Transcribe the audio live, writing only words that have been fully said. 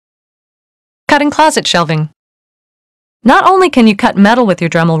Cutting closet shelving. Not only can you cut metal with your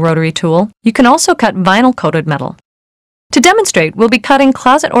Dremel rotary tool, you can also cut vinyl-coated metal. To demonstrate, we'll be cutting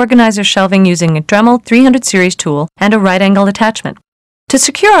closet organizer shelving using a Dremel 300 series tool and a right-angle attachment. To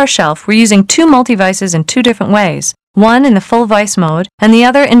secure our shelf, we're using two multi-vices in two different ways, one in the full vice mode and the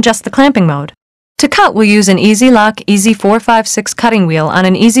other in just the clamping mode. To cut, we'll use an EZ-Lock EZ456 cutting wheel on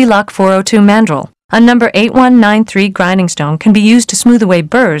an EZ-Lock 402 mandrel. A number 8193 grinding stone can be used to smooth away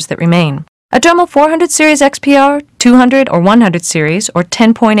burrs that remain. A Dremel 400 series XPR, 200 or 100 series, or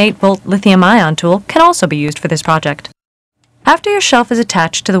 10.8 volt lithium-ion tool can also be used for this project. After your shelf is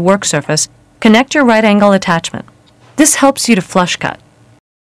attached to the work surface, connect your right-angle attachment. This helps you to flush cut.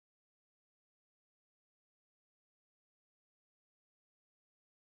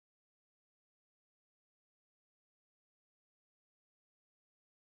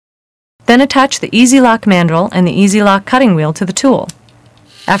 Then attach the EZ-Lock mandrel and the EZ-Lock cutting wheel to the tool.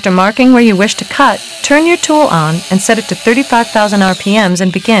 After marking where you wish to cut, turn your tool on and set it to 35,000 RPMs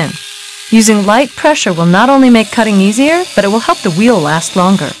and begin. Using light pressure will not only make cutting easier, but it will help the wheel last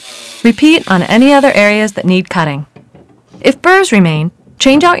longer. Repeat on any other areas that need cutting. If burrs remain,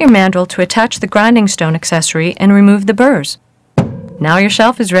 change out your mandrel to attach the grinding stone accessory and remove the burrs. Now your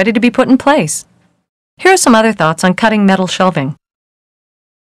shelf is ready to be put in place. Here are some other thoughts on cutting metal shelving.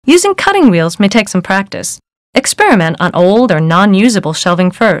 Using cutting wheels may take some practice. Experiment on old or non-usable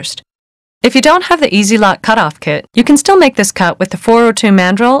shelving first. If you don't have the EZ-Lock cutoff kit, you can still make this cut with the 402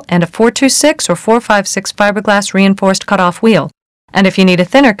 mandrel and a 426 or 456 fiberglass reinforced cutoff wheel. And if you need a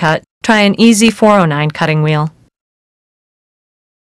thinner cut, try an EZ409 cutting wheel.